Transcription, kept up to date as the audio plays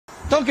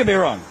don't get me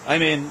wrong. I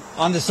mean,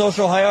 on the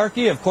social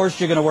hierarchy, of course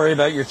you're going to worry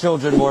about your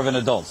children more than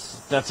adults.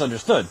 That's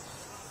understood.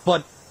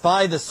 But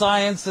by the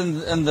science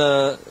and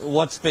the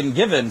what's been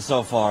given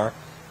so far,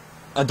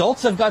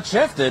 adults have got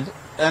shafted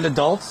and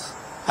adults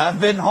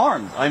have been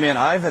harmed. I mean,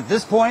 I've at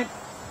this point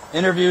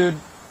interviewed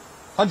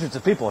hundreds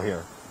of people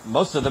here,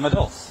 most of them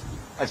adults.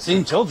 I've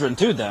seen children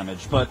too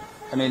damaged, but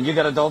I mean, you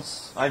got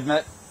adults I've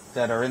met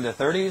that are in their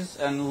 30s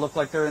and look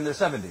like they're in their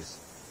 70s.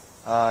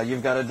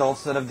 You've got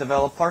adults that have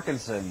developed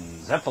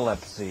Parkinson's,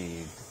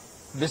 epilepsy,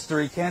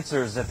 mystery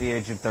cancers at the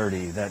age of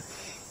 30, that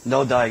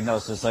no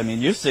diagnosis. I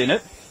mean, you've seen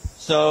it.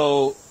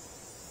 So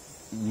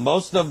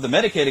most of the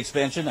Medicaid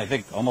expansion, I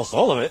think almost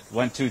all of it,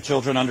 went to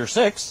children under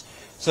 6.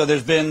 So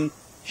there's been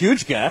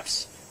huge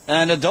gaps.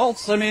 And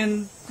adults, I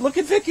mean, look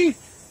at Vicky.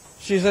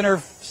 She's in her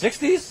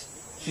 60s.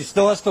 She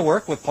still has to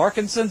work with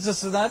Parkinson's,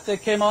 this and that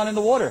came on in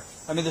the water.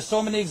 I mean, there's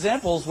so many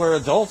examples where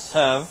adults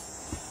have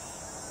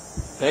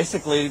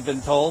basically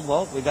been told,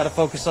 well, we got to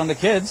focus on the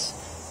kids.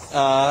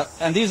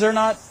 And these are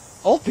not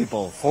old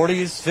people,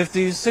 40s,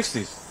 50s,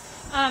 60s.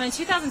 In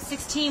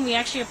 2016, we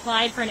actually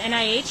applied for an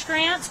NIH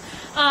grant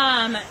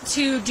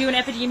to do an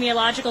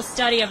epidemiological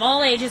study of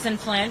all ages in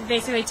Flint,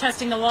 basically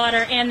testing the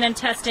water and then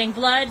testing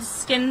blood,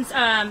 skin,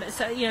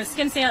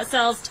 skin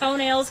cells,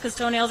 toenails, because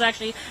toenails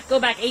actually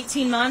go back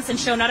 18 months and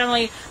show not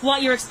only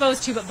what you're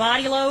exposed to, but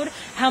body load,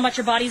 how much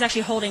your body's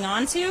actually holding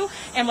on to,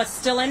 and what's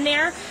still in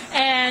there,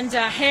 and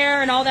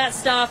hair and all that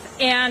stuff.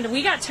 And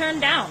we got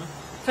turned down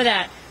for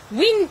that.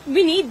 We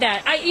need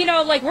that.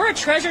 We're a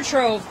treasure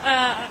trove.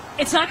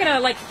 It's not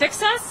going to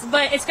fix us,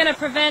 but it's going to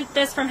prevent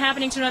this from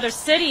happening to another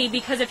city,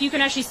 because if you can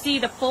actually see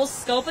the full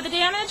scope of the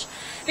damage,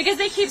 because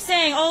they keep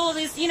saying, oh,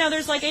 these,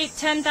 there's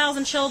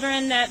 10,000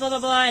 children that blah blah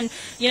blah, and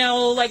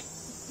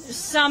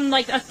some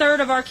a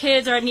third of our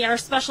kids are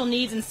special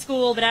needs in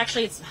school, but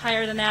actually it's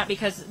higher than that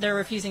because they're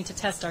refusing to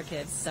test our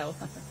kids. So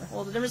a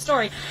whole different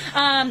story.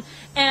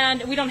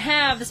 And we don't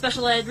have the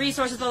special ed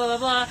resources, blah blah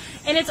blah blah,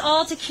 and it's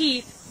all to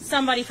keep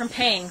somebody from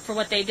paying for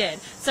what they did.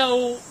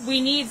 So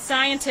we need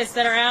scientists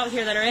that are out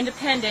here that are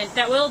independent,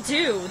 that will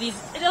do these,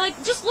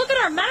 just look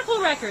at our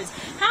medical records.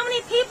 How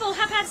many people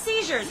have had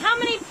seizures? How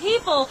many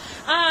people,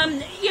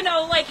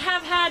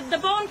 have had the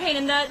bone pain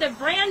and the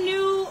brand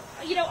new,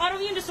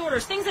 autoimmune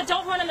disorders, things that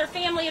don't run in their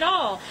family at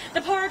all,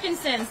 the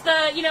Parkinson's,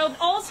 the,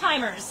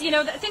 Alzheimer's,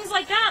 things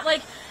like that,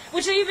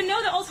 which they even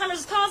know that Alzheimer's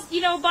is caused,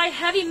 by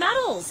heavy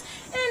metals.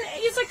 And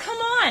it's come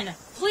on,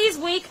 please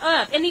wake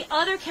up. And the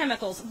other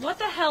chemicals, what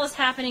the hell is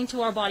happening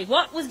to our body?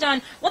 What was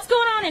done? What's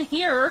going on in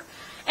here?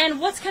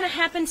 And what's going to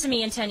happen to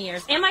me in 10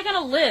 years? Am I going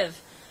to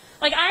live?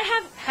 I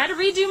have had to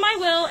redo my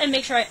will and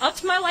make sure I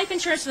upped my life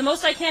insurance to the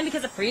most I can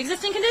because of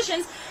pre-existing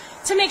conditions,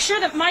 to make sure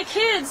that my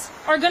kids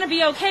are going to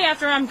be okay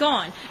after I'm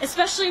gone.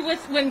 Especially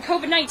when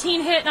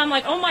COVID-19 hit and I'm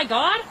like, oh my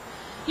God,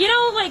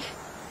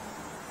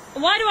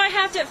 why do I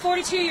have to, at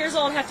 42 years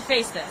old, have to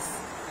face this?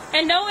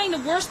 And knowing the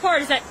worst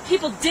part is that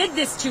people did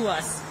this to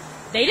us.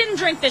 They didn't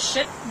drink this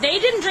shit. They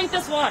didn't drink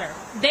this water.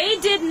 They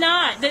did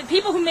not. The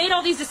people who made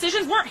all these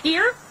decisions weren't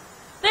here.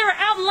 They were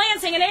out in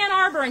Lansing and Ann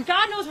Arbor and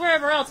God knows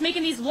wherever else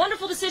making these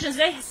wonderful decisions.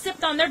 They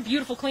sipped on their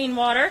beautiful clean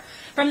water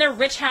from their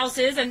rich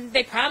houses, and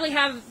they probably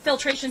have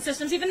filtration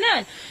systems even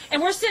then.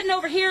 And we're sitting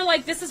over here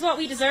like this is what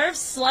we deserve,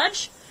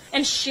 sludge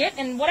and shit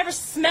and whatever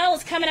smell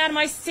is coming out of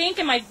my sink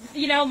and my,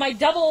 my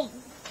double,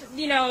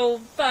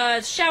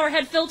 shower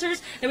head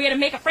filters that we had to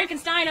make a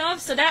Frankenstein of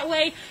so that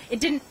way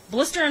it didn't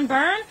blister and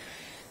burn.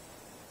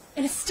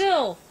 And it's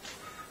still,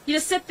 you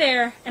just sit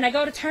there, and I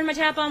go to turn my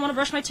tap on, want to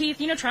brush my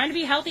teeth, trying to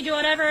be healthy, do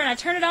whatever, and I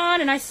turn it on,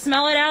 and I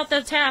smell it out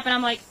the tap, and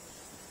I'm like,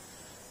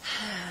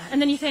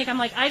 and then you think, I'm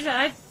like,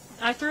 I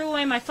threw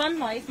away my fun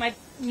life, my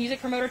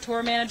music promoter,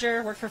 tour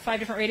manager, worked for 5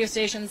 different radio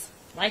stations.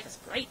 Life is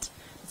great.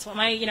 It's what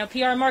my,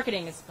 PR and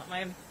marketing is what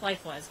my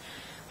life was.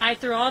 I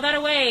threw all that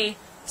away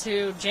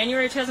to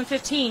January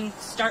 2015,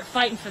 start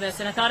fighting for this,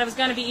 and I thought it was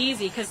going to be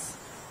easy, because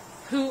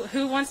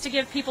who wants to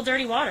give people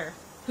dirty water?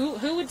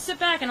 Who would sit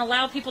back and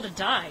allow people to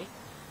die?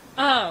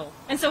 Oh,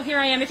 and so here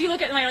I am. If you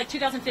look at my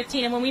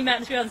 2015 and when we met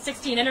in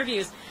 2016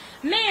 interviews,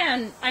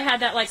 man, I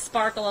had that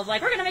sparkle of we're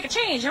going to make a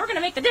change and we're going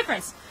to make the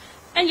difference.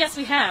 And yes,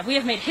 we have. We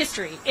have made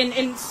history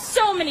in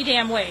so many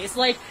damn ways.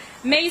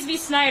 Mays v.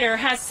 Snyder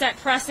has set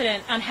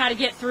precedent on how to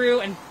get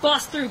through and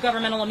bust through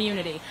governmental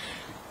immunity.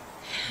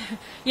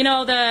 The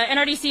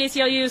NRDC,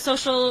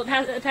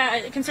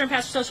 ACLU, Concerned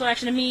Pastor Social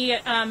Action, and me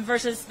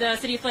versus the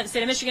City of Flint,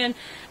 State of Michigan,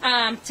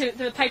 to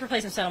the pipe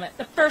replacement settlement.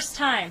 The first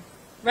time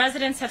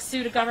residents have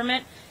sued a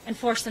government and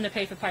forced them to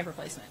pay for pipe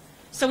replacement.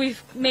 So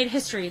we've made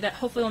history that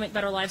hopefully will make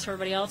better lives for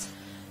everybody else.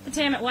 But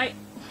damn it, why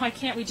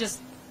can't we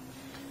just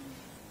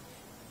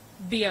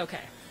be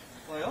okay?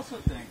 Well, I also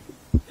think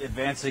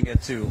advancing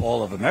it to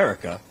all of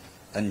America,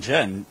 and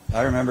Jen,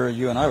 I remember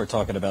you and I were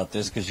talking about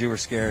this because you were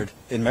scared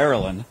in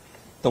Maryland,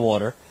 the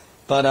water.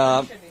 But,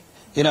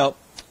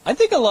 I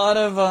think a lot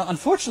of,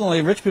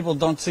 unfortunately, rich people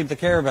don't seem to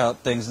care about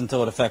things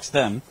until it affects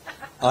them,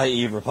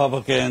 i.e.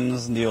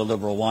 Republicans,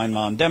 neoliberal wine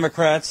mom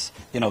Democrats.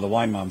 The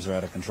wine moms are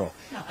out of control.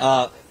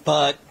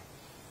 But,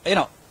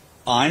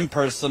 I'm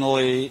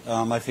personally,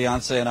 my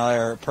fiance and I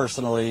are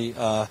personally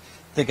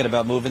thinking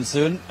about moving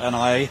soon, and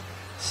I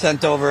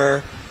sent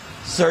over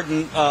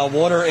certain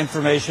water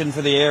information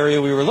for the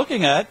area we were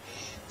looking at.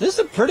 This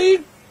is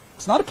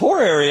it's not a poor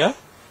area,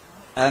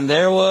 and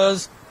there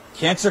was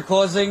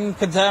cancer-causing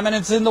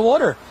contaminants in the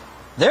water.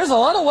 There's a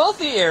lot of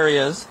wealthy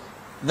areas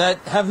that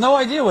have no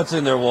idea what's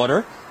in their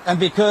water, and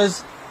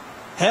because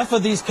half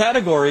of these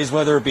categories,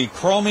 whether it be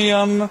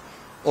chromium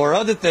or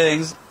other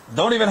things,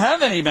 don't even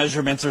have any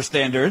measurements or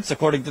standards,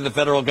 according to the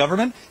federal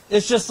government.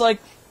 It's just like,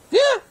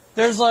 yeah,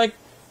 there's like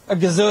a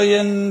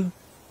gazillion,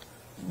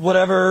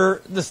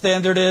 whatever the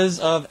standard is,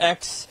 of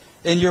X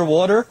in your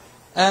water.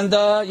 And,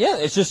 yeah,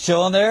 it's just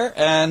chilling there,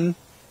 and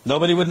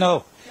nobody would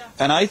know. Yeah.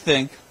 And I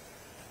think,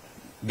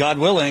 God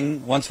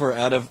willing, once we're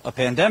out of a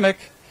pandemic,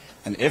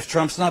 and if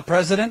Trump's not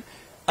president,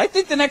 I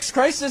think the next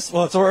crisis,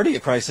 well, it's already a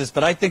crisis,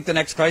 but I think the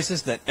next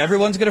crisis that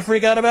everyone's going to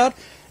freak out about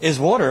is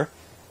water.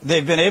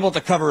 They've been able to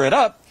cover it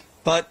up,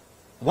 but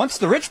once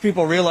the rich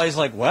people realize,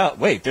 like, wow,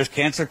 wait, there's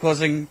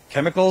cancer-causing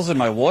chemicals in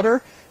my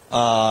water,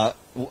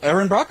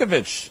 Aaron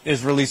Brockovich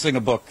is releasing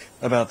a book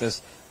about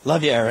this.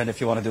 Love you, Aaron,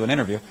 if you want to do an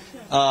interview.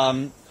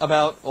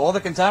 About all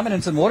the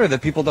contaminants in water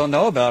that people don't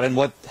know about, and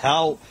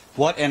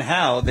what and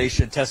how they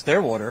should test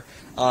their water.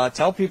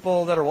 Tell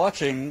people that are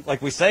watching,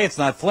 like we say, it's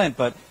not Flint,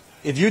 but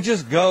if you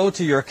just go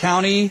to your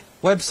county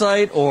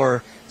website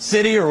or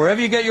city or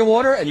wherever you get your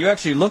water and you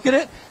actually look at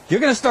it, you're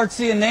going to start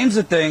seeing names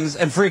of things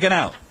and freaking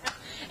out.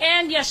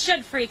 And you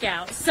should freak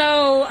out.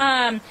 So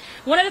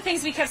one of the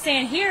things we kept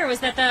saying here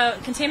was that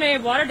the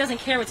contaminated water doesn't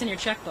care what's in your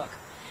checkbook.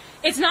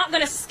 It's not going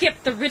to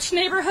skip the rich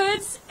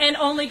neighborhoods and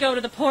only go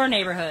to the poor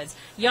neighborhoods.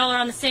 Y'all are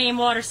on the same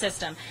water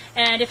system.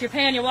 And if you're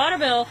paying your water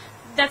bill,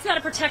 that's not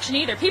a protection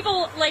either.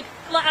 People, like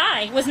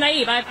I was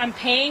naive. I'm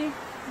paying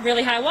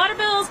really high water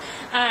bills.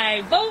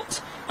 I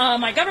vote.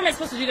 My government's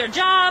supposed to do their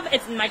job.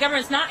 My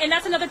government's not. And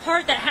that's another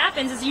part that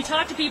happens is you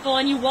talk to people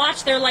and you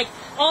watch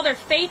all their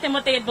faith in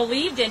what they had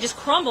believed in just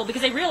crumble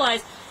because they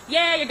realize,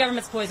 yeah, your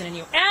government's poisoning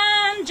you.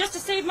 And just to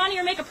save money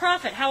or make a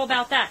profit, how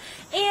about that?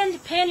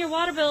 And paying your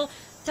water bill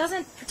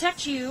doesn't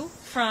protect you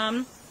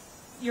from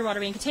your water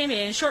being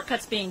contaminated and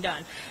shortcuts being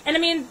done. And I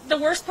mean, the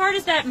worst part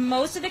is that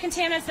most of the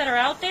contaminants that are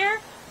out there,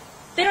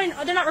 they're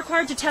not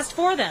required to test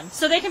for them.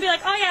 So they can be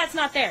like, oh yeah, it's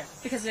not there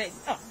because they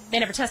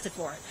never tested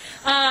for it.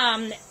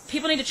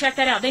 People need to check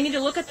that out. They need to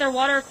look at their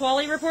water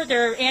quality report,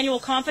 their annual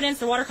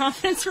their water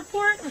confidence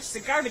report, which is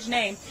a garbage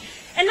name,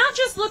 and not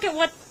just look at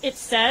what it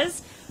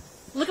says,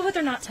 look at what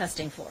they're not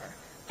testing for.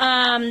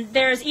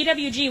 There's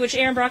EWG, which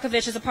Aaron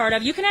Brockovich is a part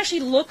of. You can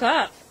actually look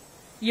up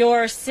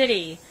your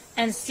city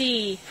and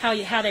see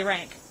how they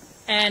rank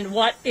and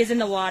what is in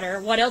the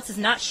water, what else is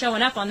not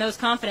showing up on those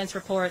confidence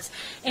reports,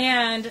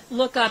 and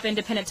look up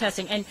independent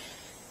testing. And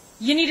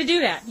you need to do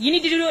that. You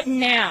need to do it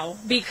now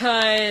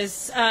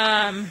because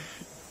the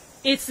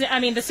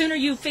sooner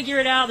you figure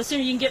it out, the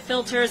sooner you can get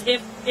filters,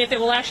 if it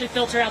will actually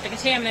filter out the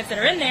contaminants that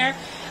are in there,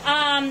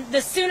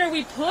 the sooner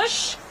we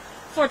push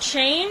for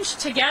change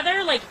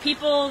together, like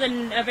people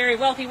in a very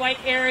wealthy white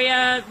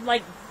area,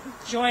 like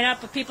join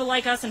up with people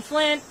like us in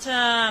Flint.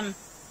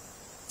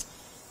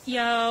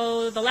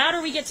 The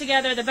louder we get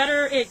together, the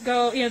better it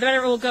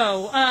will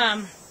go.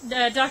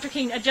 Dr.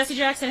 King, Jesse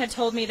Jackson had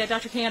told me that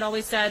Dr. King had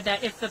always said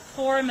that if the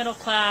poor and middle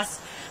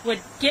class would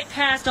get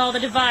past all the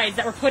divides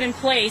that were put in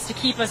place to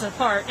keep us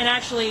apart and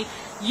actually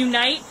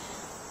unite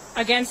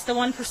against the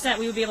 1%,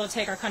 we would be able to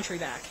take our country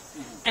back.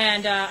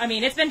 And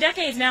it's been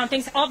decades now, and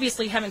things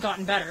obviously haven't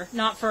gotten better.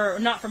 Not for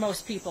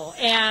most people,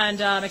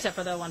 and except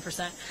for the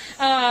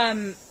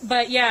 1%.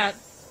 But yeah,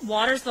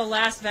 water's the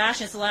last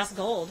bastion. It's the last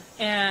gold.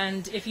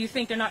 And if you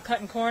think they're not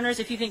cutting corners,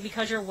 if you think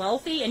because you're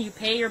wealthy and you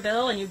pay your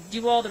bill and you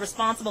do all the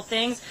responsible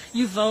things,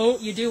 you vote,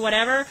 you do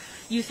whatever,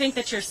 you think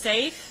that you're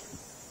safe.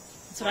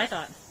 That's what I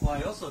thought. Well,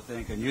 I also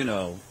think, and you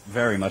know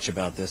very much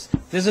about this,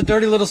 there's a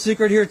dirty little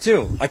secret here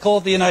too. I call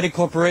it the United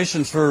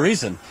Corporations for a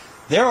reason.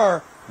 There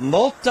are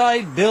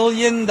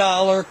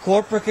multi-billion-dollar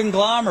corporate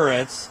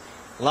conglomerates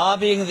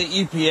lobbying the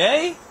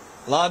EPA,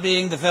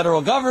 lobbying the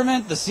federal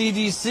government, the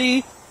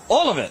CDC,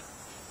 all of it,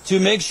 to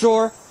make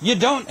sure you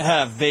don't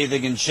have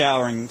bathing and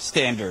showering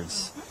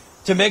standards,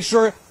 to make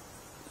sure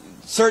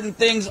certain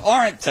things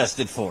aren't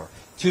tested for,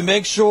 to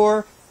make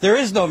sure there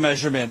is no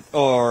measurement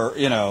or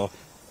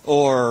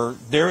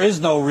there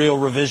is no real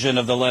revision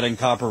of the lead and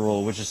copper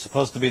rule, which is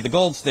supposed to be the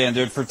gold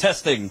standard for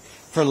testing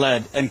for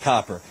lead and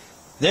copper.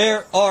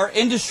 There are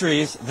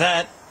industries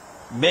that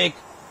make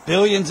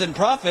billions in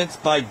profits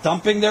by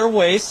dumping their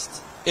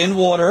waste in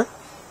water,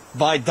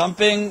 by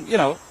dumping,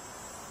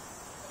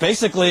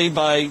 basically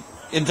by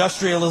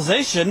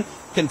industrialization,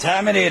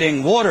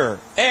 contaminating water,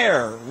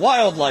 air,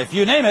 wildlife,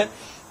 you name it,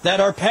 that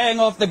are paying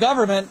off the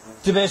government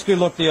to basically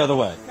look the other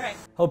way. Right.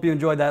 Hope you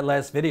enjoyed that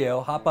last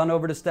video. Hop on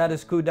over to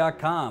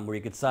statuscoup.com where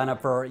you can sign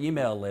up for our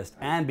email list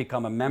and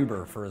become a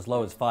member for as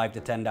low as $5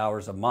 to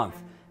 $10 a month.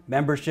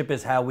 Membership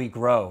is how we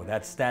grow.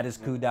 That's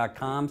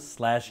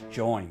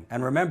statuscoup.com/join.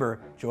 And remember,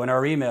 join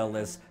our email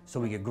list so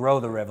we can grow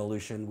the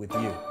revolution with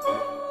you.